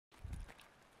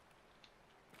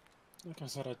Like I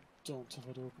said, I don't have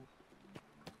it open.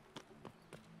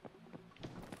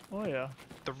 Oh yeah.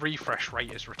 The refresh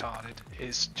rate is retarded.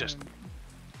 It's just...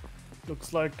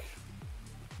 Looks like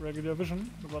regular vision,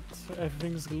 but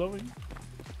everything is glowing.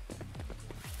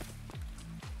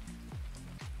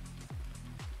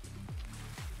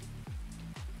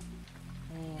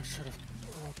 Oh, I should have.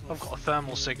 I've got a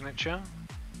thermal signature.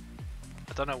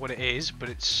 I don't know what it is, but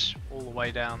it's all the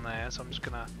way down there, so I'm just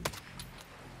gonna...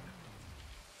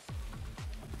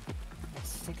 I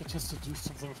think it has to do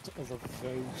something with the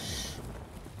elevation.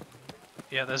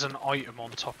 Yeah, there's an item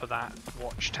on top of that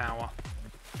watchtower.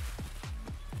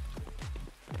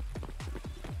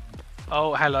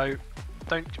 Oh, hello.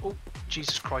 Don't... Oh,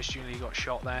 Jesus Christ, you nearly got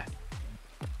shot there.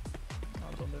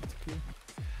 I don't have the key.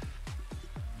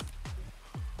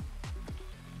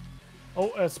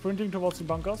 Oh, sprinting towards the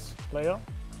bunkers. Player.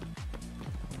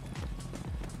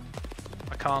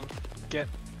 I can't get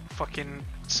fucking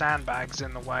sandbags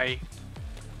in the way.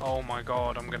 Oh my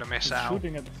god, I'm gonna miss He's out.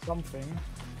 shooting at something.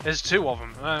 There's two of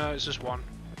them. No, it's just one.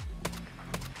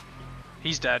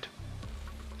 He's dead.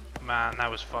 Man, that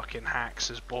was fucking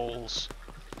hacks as balls.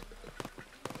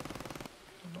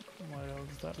 What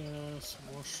else is that? Some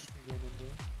more shooting going in there.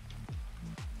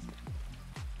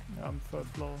 Yeah, I'm third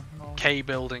floor now. K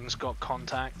building's got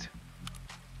contact.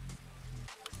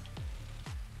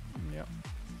 Yeah.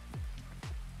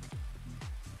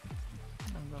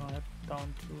 I'm gonna head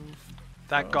down to...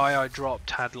 That guy I dropped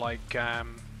had like a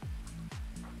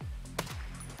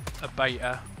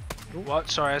beta. Ooh.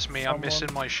 What? Sorry, that's me. I'm Someone-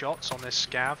 missing my shots on this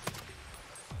scav.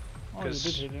 Oh, you 'Cause-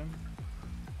 did hit him.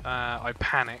 I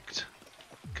panicked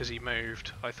because he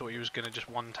moved. I thought he was gonna just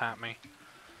one tap me,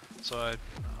 so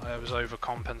I was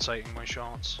overcompensating my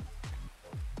shots.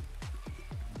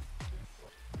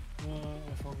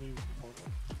 If only.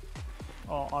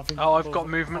 Oh, I think... Oh, I've both got of-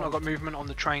 movement. oh, I've got movement on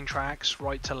the train tracks,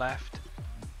 right to left.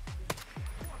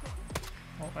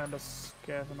 Oh, and a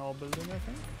scav in our building, I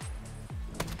think.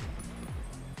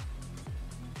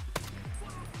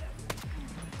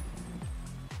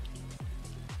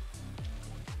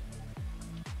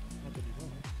 Not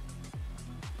anymore.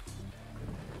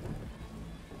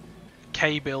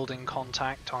 K building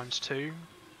contact ×2.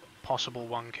 Possible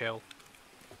 1 kill.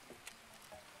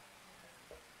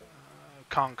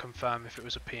 Can't confirm if it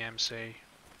was a PMC.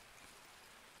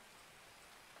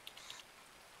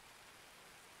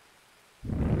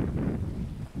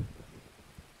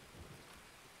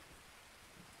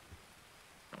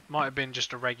 Might have been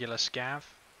just a regular scav,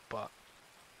 but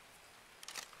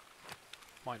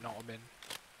might not have been.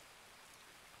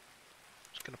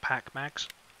 Just gonna pack mags.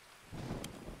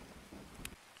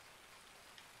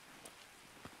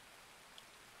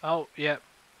 Oh, yep.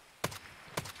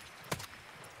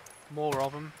 More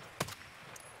of them.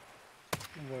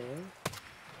 Where?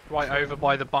 Right over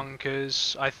by the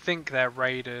bunkers. I think they're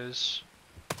raiders.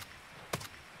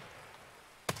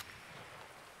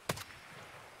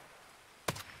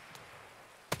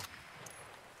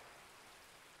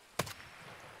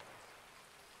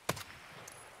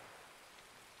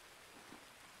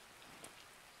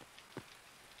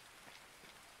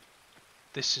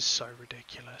 This is so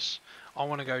ridiculous. I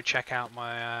want to go check out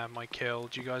my my kill.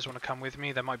 Do you guys want to come with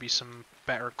me? There might be some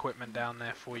better equipment down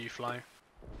there for you, Flo.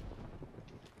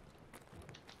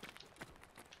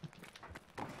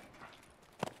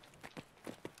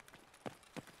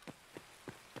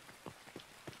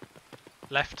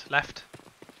 Left, left.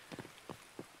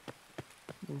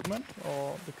 Movement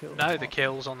or the kill? No, the Oh.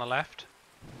 kill's on the left.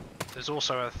 There's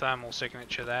also a thermal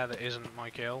signature there that isn't my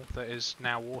kill. That is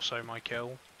now also my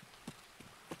kill.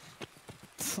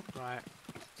 Right.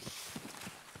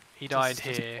 He died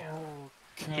here. Oh,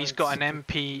 He's got an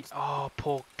MP. Oh,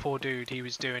 poor dude. He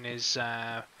was doing his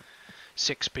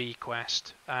 6B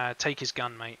quest. Take his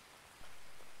gun, mate.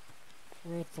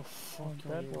 Where the fuck Oh,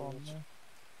 are that you? one.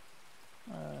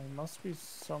 It must be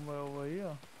somewhere over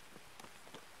here.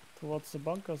 Towards the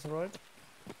bunkers, right?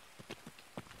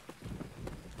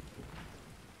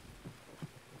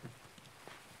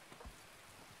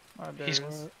 Ah, there he is.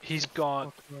 He's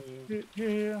got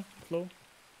Here, Flo.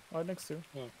 Right next to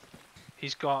you.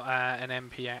 he's got an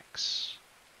MPX.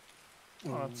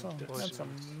 Oh, that's that's a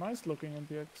nice looking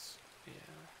MPX. Yeah.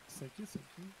 Thank you, thank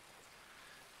you.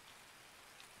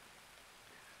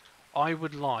 I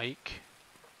would like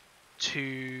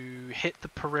to hit the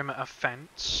perimeter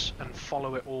fence and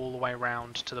follow it all the way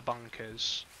around to the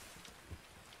bunkers.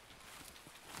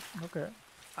 Okay.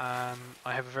 I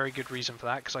have a very good reason for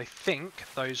that, because I think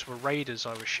those were raiders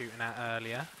I was shooting at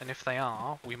earlier, and if they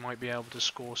are, we might be able to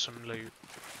score some loot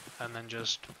and then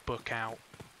just book out.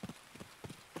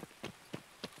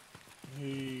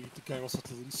 the guy was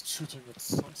at least shooting at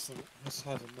something. Must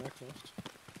have a mag left.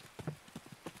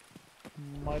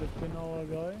 Might have been our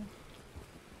guy.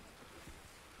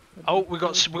 But Oh, we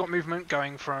got movement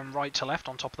going from right to left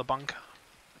on top of the bunker,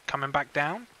 coming back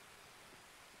down.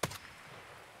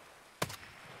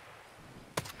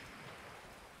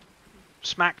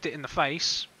 Smacked it in the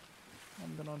face.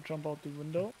 I'm gonna jump out the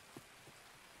window.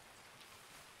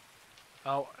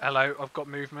 Oh, hello, I've got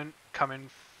movement coming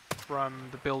from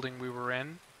the building we were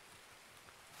in.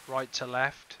 Right to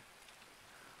left.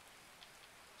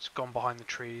 It's gone behind the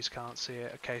trees, can't see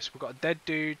it. Okay, so we've got a dead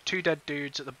dude, 2 dead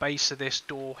dudes at the base of this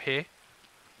door here,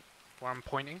 where I'm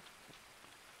pointing.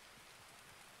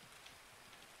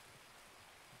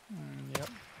 Yep.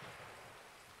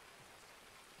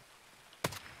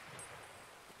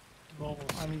 Normal.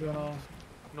 I'm gonna.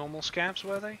 Normal scabs,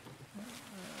 were they?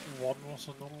 One was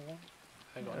a normal one.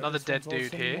 I got Yeah, another this dead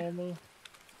one's dude also here. normal.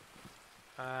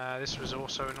 This was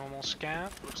also a normal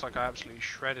scab. Looks like I absolutely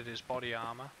shredded his body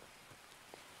armor.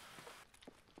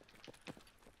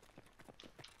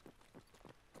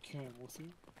 Okay, I'm with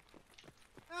you.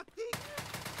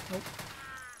 Nope.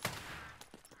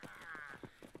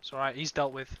 It's alright, he's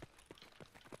dealt with.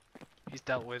 He's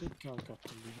dealt with. The guy got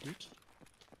deleted.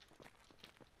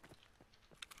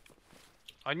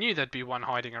 I knew there'd be one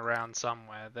hiding around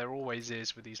somewhere. There always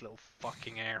is with these little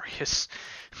fucking areas.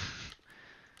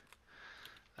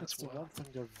 That's the what. one thing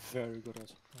they're very good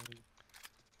at. Hiding.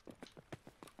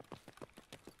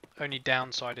 Only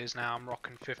downside is now I'm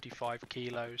rocking 55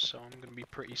 kilos, so I'm going to be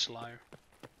pretty slow.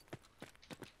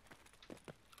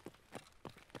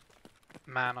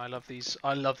 Man, I love these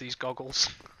goggles.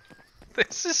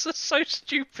 This is so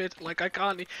stupid. Like I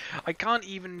can't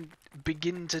even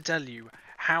begin to tell you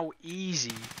how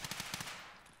easy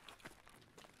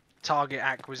target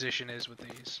acquisition is with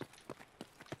these.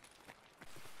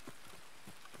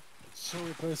 So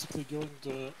we're basically going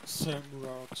the same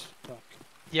route back.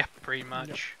 Yeah, pretty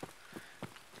much.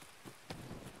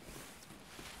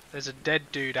 There's a dead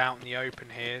dude out in the open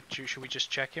here. Should we just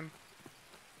check him?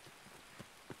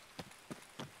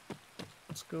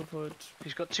 Let's go for it.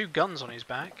 He's got 2 guns on his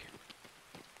back.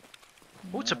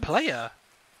 Oh, it's a Nice. player.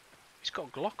 He's got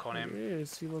a Glock on him.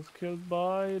 Yes, he was killed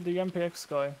by the MPX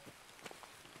guy.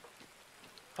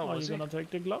 Oh, Are was you he? gonna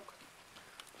take the Glock?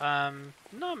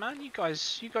 No, man. You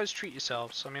guys treat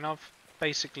yourselves. I mean, I've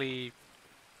basically.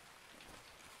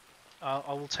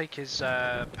 I will take his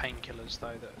painkillers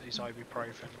though. His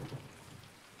ibuprofen.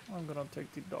 I'm gonna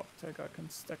take the dog tag. I can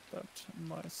stack that in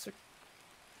my sick.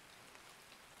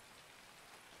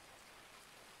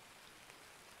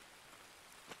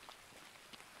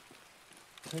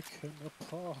 Pick him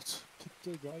apart. Pick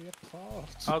the guy apart.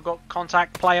 I've got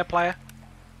contact. Player.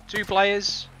 2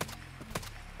 players.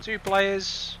 2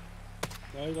 players.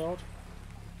 Laid out.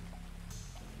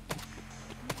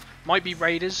 Might be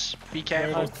raiders. Be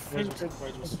careful. Raiders. I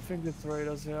think it's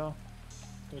Raiders, yeah.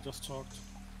 They just talked.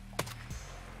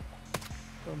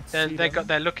 Don't see them.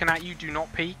 They're looking at you. Do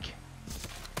not peek.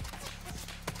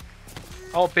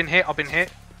 Oh, I've been hit. I've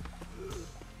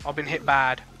been hit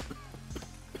bad.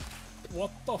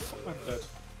 What the f- I'm dead.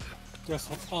 There's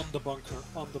one on the bunker.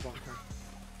 On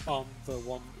the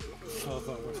one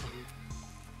further away from you.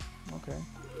 Okay.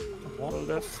 And one Well,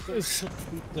 that should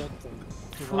be dead then.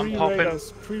 The I'm one, popping.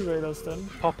 Three Raiders then.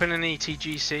 Popping an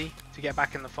ETGC to get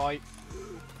back in the fight.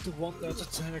 the one that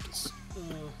attacked.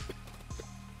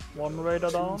 One Raider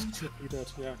down. Should be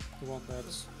dead, yeah. The one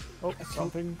that's. Oh,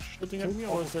 something shooting at me,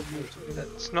 or is that you?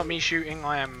 It's not me shooting.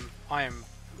 I am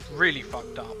really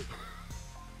fucked up.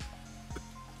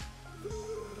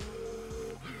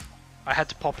 I had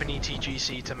to pop an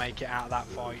ETGC to make it out of that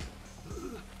fight.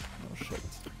 Oh shit.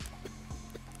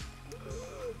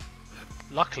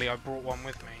 Luckily, I brought one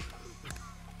with me.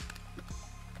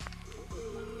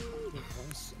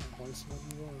 Advice when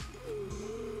you are.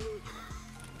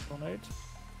 Grenade.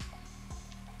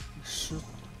 You should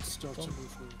start to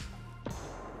move forward.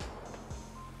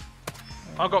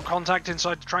 I got contact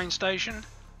inside the train station.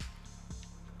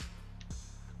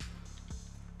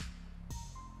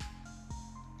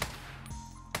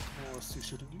 Oh, is he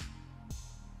shooting you?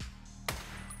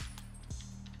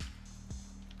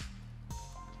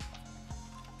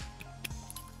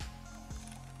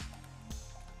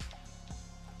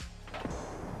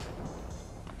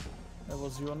 That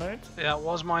was your nade. Yeah, it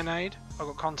was my nade. I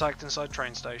got contact inside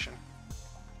train station.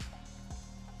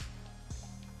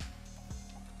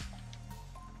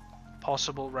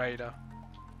 Possible raider.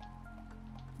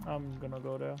 I'm gonna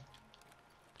go there.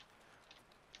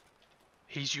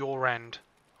 He's your end.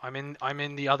 I'm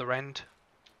in the other end,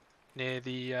 near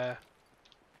the.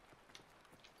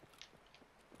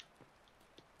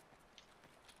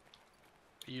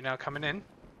 Are you now coming in?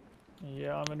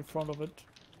 Yeah, I'm in front of it.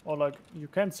 Or like, you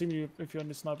can't see me if you're in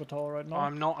the sniper tower right now.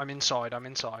 I'm not. I'm inside. I'm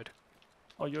inside.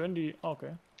 Oh, you're in the... Okay.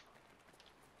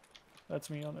 That's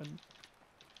me on it.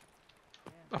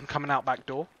 I'm coming out back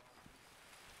door.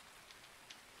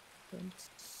 Don't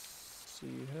see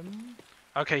him.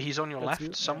 Okay, he's on your That's left you,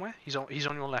 yeah. somewhere. He's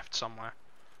on your left somewhere.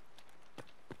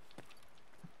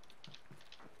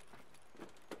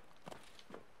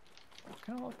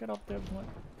 Can I get up there with my...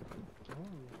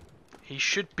 He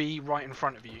should be right in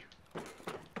front of you.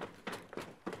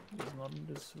 He's not in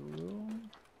this room.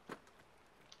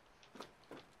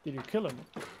 Did you kill him?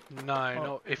 No, Oh,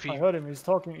 not if I he. heard him. He's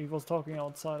talking. He was talking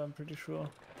outside. I'm pretty sure.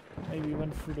 Maybe he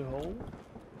went through the hole.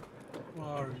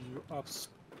 Are you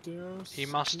upstairs? He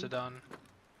must too? have done.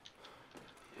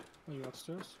 Are you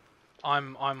upstairs?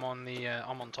 I'm on the.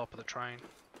 I'm on top of the train.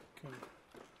 Okay.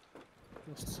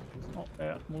 Just see his Oh,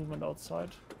 yeah. Movement outside.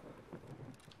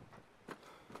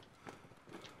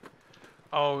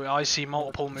 Oh, I see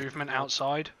multiple movement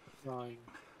outside. flying.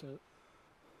 That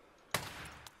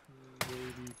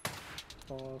maybe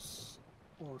boss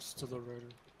or still a raider.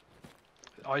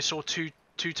 I saw two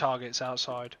targets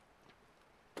outside.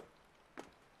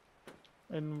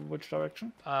 In which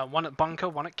direction? One at bunker,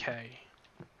 one at K.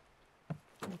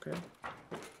 Okay.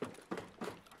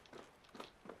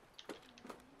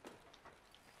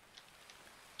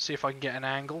 See if I can get an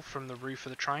angle from the roof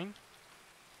of the train.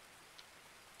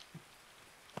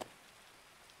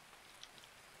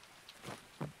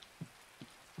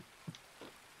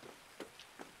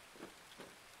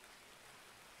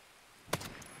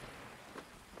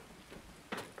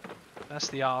 That's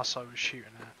the arse I was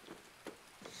shooting at.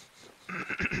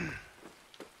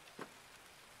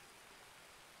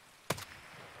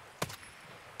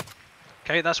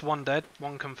 Okay, that's one dead,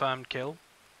 one confirmed kill.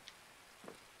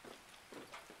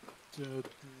 Did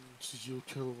you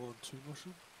kill one too,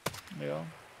 Marshall? Yeah.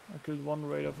 I killed one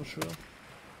raider for sure.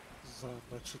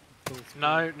 That should both.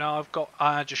 No, no, I've got.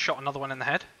 I just shot another one in the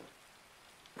head.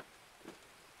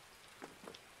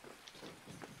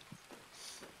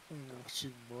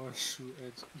 Watching Marshu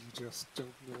and you just don't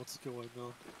know what's going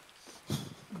on.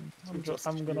 I'm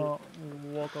gonna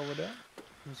walk over there.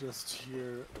 You just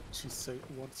hear she say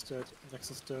one's dead, next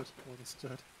is dead, one is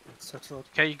dead, etc.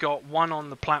 Okay, you got one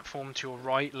on the platform to your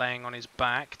right, laying on his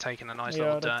back, taking a nice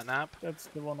little dirt nap. That's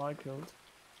the one I killed.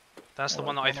 That's the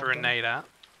one that I threw a nade at.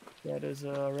 That is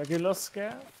a regular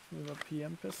scav with a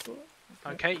PM pistol.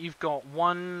 Okay, you've got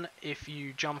one if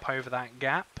you jump over that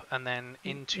gap and then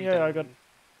into Yeah, the...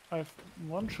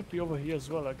 one should be over here as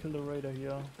well. I killed a raider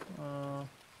here.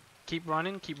 Keep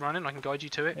running, I can guide you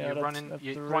to it. Yeah, You're that's running, the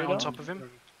you're right on radar. top of him.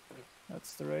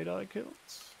 That's the raider I killed.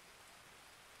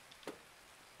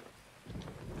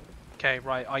 Okay,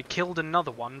 right, I killed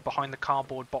another one behind the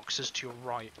cardboard boxes to your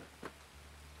right.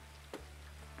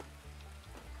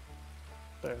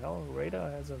 The hell, raider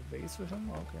has a vase with him?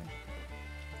 Okay.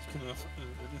 You can have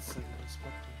anything in this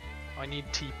factory. I need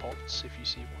teapots if you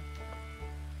see one.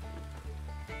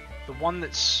 The one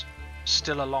that's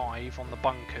still alive on the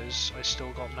bunkers, I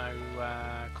still got no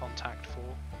contact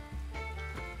for.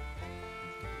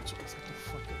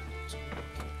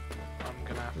 I'm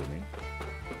gonna. Really?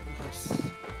 Yes.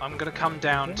 I'm gonna come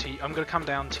down to. I'm gonna come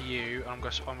down to you. And I'm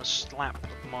gonna slap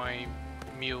my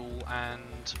mule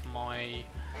and my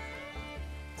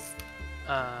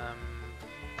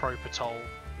pro patrol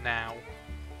now.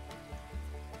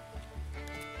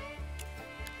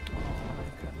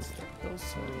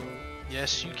 Those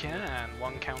Yes, you can.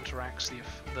 One counteracts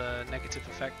the negative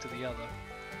effect of the other.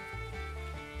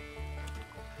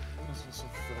 This is a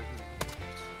very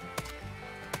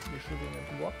You're shooting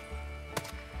at what?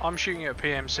 I'm shooting at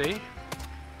PMC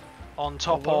on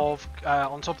top of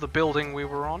the building we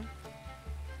were on.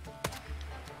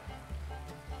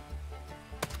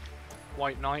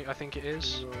 White Knight, I think it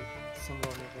is.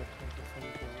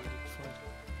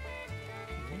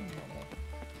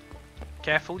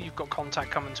 Careful, you've got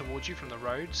contact coming towards you from the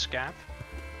road, scav.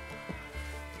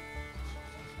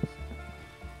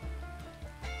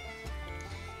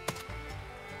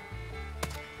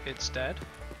 It's dead.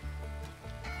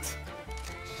 Do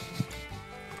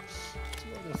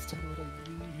you understand what I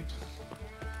need?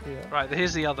 Yeah. Right,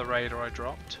 here's the other raider I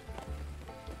dropped.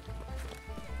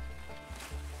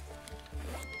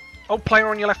 Oh, player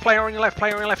on your left, player on your left,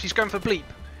 player on your left, he's going for bleep.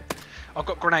 I've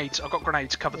got grenades,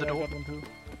 cover the door. I got one too.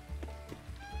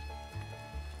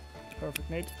 Perfect,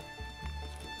 Nate.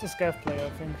 It's a scav player, I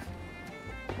think.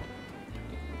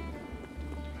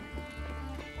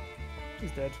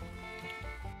 He's dead.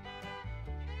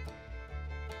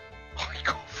 I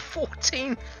got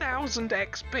 14,000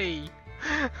 XP!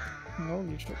 No,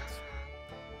 you should.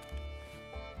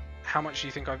 How much do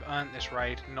you think I've earned this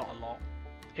raid? Not a lot.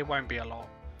 It won't be a lot.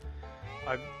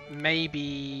 I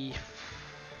maybe...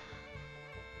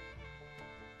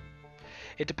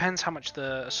 It depends how much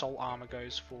the assault armor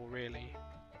goes for, really.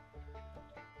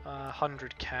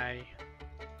 100k.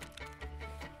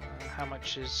 How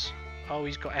much is... Oh,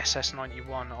 he's got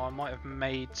SS91. Oh, I might have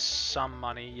made some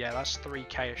money. Yeah, that's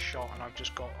 3k a shot, and I've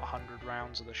just got 100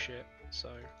 rounds of the shit.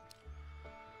 So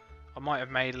I might have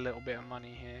made a little bit of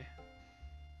money here.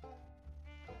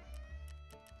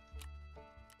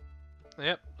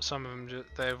 Yep, some of them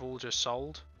they've all just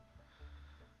sold.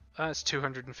 That's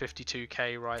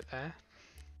 252k right there.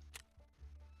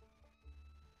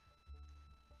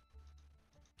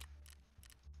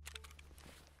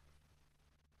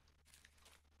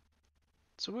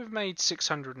 So we've made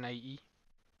 680.